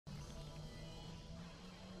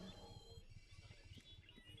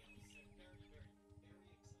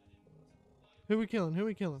Who we killing? Who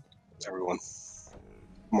we killing? Everyone.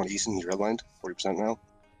 I'm on Easton, he's redlined, 40% now.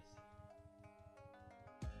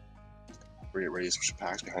 We're getting ready to switch the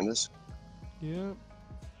packs behind us. Yep.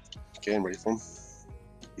 Okay, I'm ready for him.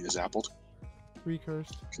 He just appled.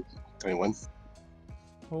 Recursed. Tell me when.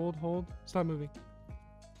 Hold, hold. Stop moving.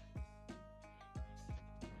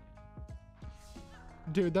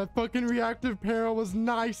 Dude, that fucking reactive peril was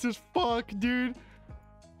nice as fuck, dude.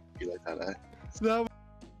 You like that, eh? That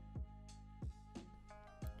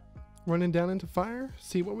running down into fire,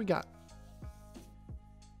 see what we got.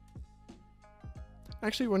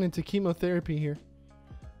 Actually run into chemotherapy here.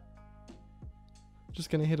 Just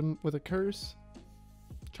gonna hit him with a curse.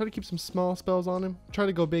 Try to keep some small spells on him. Try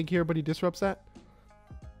to go big here, but he disrupts that.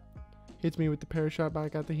 Hits me with the parashot, but I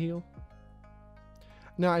got the heal.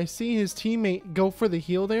 Now I see his teammate go for the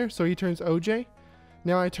heal there, so he turns OJ.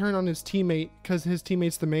 Now I turn on his teammate because his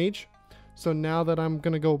teammate's the mage. So now that I'm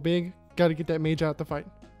gonna go big, gotta get that mage out the fight.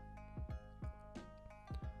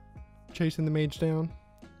 Chasing the mage down.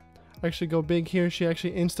 I actually go big here. She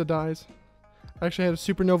actually insta dies. I actually had a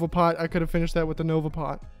supernova pot. I could have finished that with the nova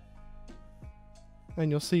pot.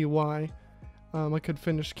 And you'll see why. I could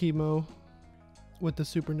finish chemo with the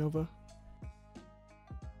supernova.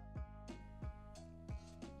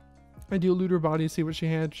 I do loot her body to see what she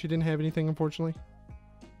had. She didn't have anything, unfortunately.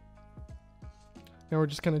 Now we're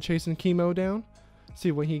just kind of chasing chemo down.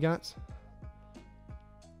 See what he got.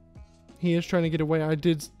 He is trying to get away. I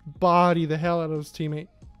did body the hell out of his teammate.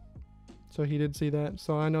 So he did see that.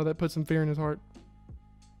 So I know that put some fear in his heart.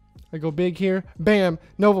 I go big here. Bam!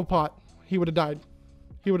 Nova pot. He would have died.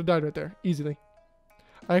 He would have died right there. Easily.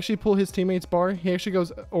 I actually pull his teammate's bar. He actually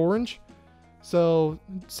goes orange. So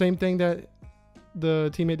same thing that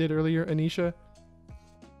the teammate did earlier, Anisha.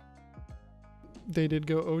 They did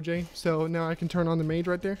go OJ. So now I can turn on the mage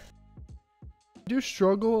right there. I do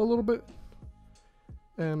struggle a little bit.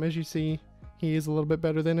 As you see, he is a little bit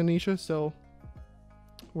better than Anisha. So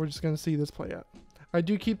we're just going to see this play out. I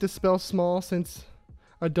do keep the spell small since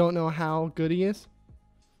I don't know how good he is.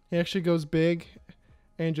 He actually goes big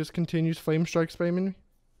and just continues flame strike spamming me.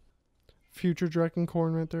 Future Dragon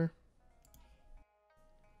Corn right there.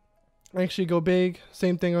 I actually go big,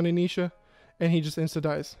 same thing on Anisha, and he just insta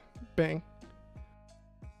dies. Bang.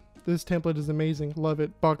 This template is amazing. Love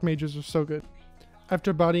it. Bach mages are so good.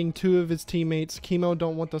 After bodying 2 of his teammates, Chemo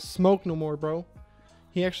don't want the smoke no more, bro.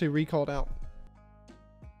 He actually recalled out.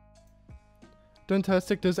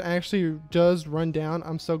 Duntastic does run down.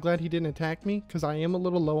 I'm so glad he didn't attack me because I am a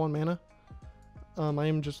little low on mana. I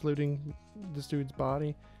am just looting this dude's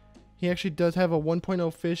body. He actually does have a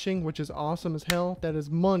 1.0 fishing, which is awesome as hell. That is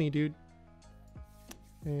money, dude.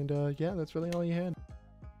 And yeah, that's really all he had.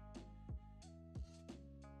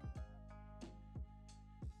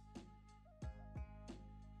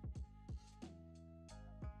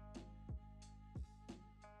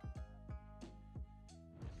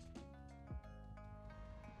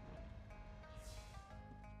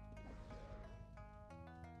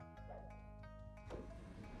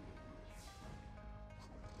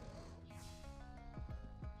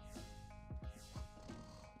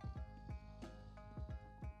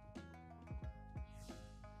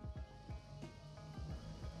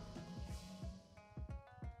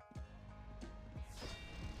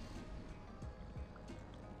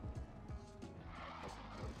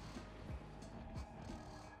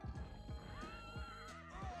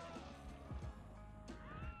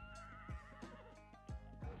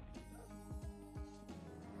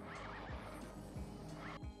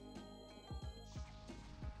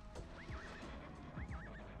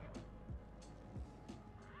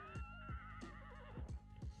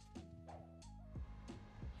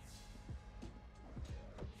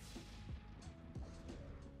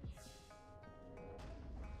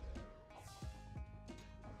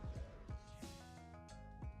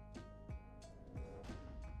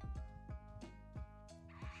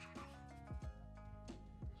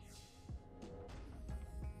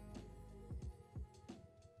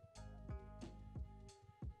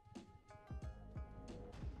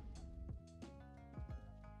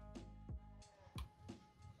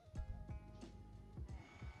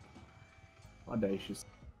 Audacious.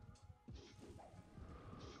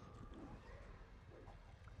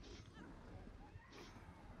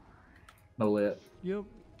 No lit. Yep.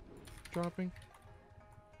 Dropping.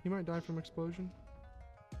 He might die from explosion.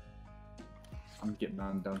 I'm getting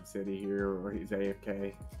on Dunk City here, or he's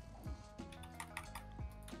AFK.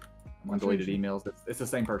 I'm on deleted emails. It's the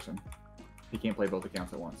same person. He can't play both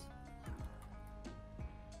accounts at once.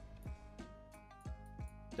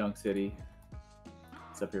 Dunk City.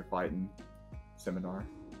 It's up here fighting. Seminar.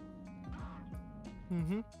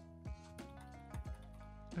 Mm-hmm.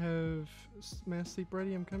 I have mass sleep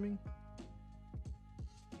ready. I'm coming.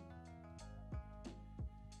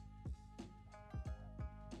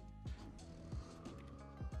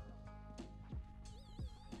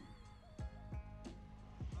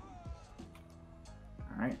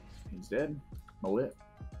 Alright, he's dead. Lit.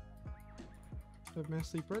 I have mass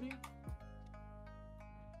sleep ready.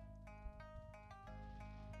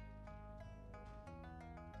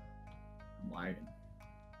 I'm lagging.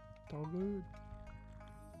 It's all good.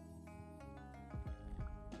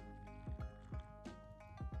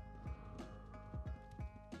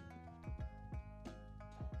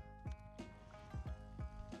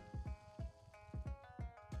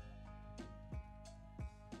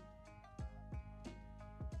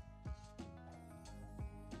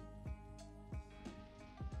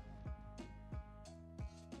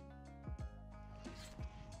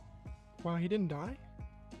 Wow, he didn't die?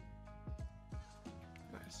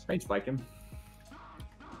 Nice. Range spike him.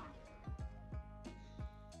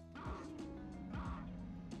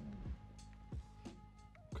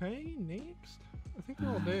 Okay, next. I think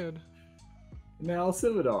they're all dead. Now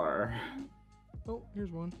Cividar. Oh,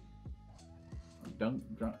 here's one. Drunk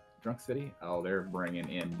City? Oh, they're bringing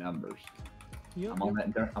in numbers. Yep,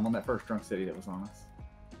 I'm on that first Drunk City that was on us.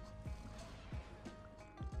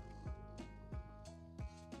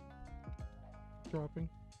 Dropping.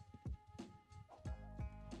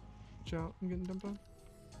 Watch out, I'm getting dumped on.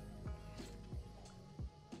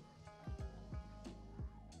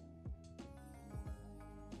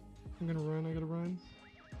 I'm gonna run, I gotta run.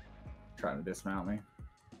 Trying to dismount me.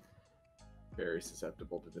 Very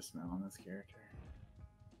susceptible to dismount on this character.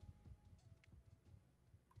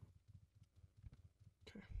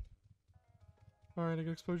 Okay. Alright, I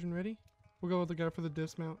got explosion ready. We'll go with the guy for the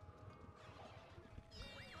dismount.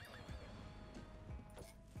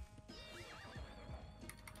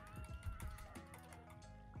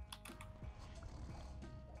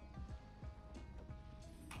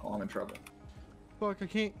 Oh, I'm in trouble. Fuck, I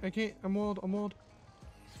can't, I'm walled.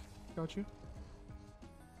 Got you.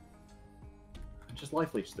 Just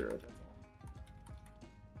life leech through it, that's all.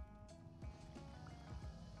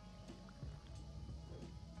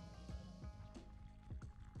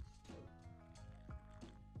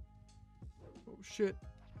 Oh shit.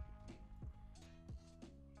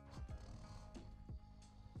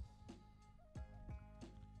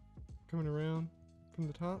 Coming around from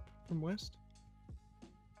the top, from west.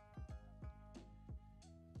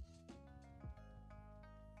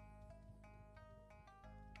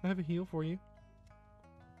 I have a heal for you.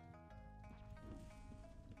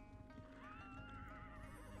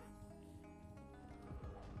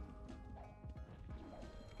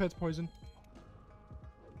 Pet's poison.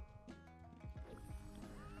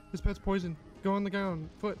 This pet's poison. Go on the guy on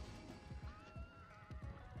foot.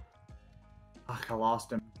 Fuck, I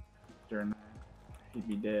lost him during that. He'd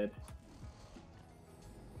be dead.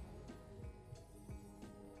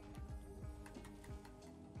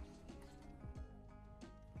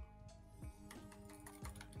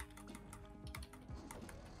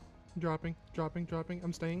 Dropping.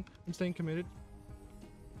 I'm staying committed.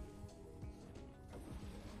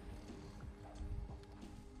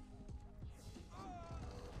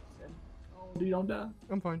 Oh, dude, don't die.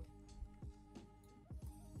 I'm fine.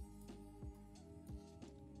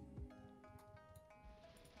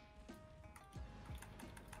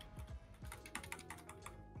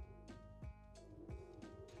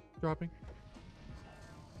 Dropping.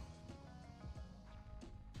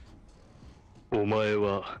 お前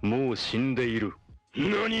はもう死んでいる。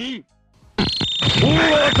何?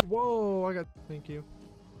 Whoa, I got. Thank you.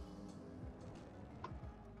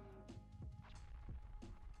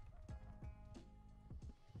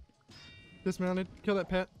 Dismounted. Kill that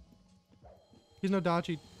pet. He's no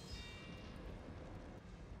dodgy.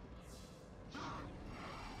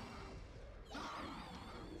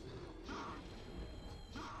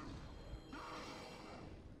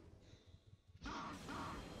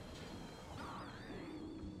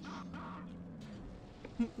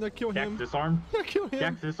 That kill him. Jax disarm. That kill him.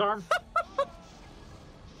 Jax disarm.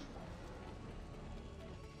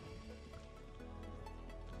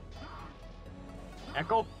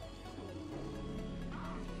 Echo.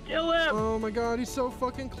 Kill him. Oh my god, he's so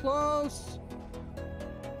fucking close.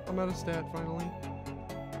 I'm out of stat finally.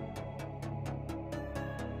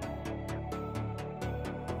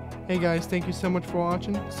 Hey guys, thank you so much for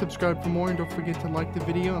watching. Subscribe for more and don't forget to like the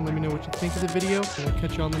video and let me know what you think of the video, and I'll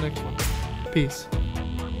catch you on the next one. Peace.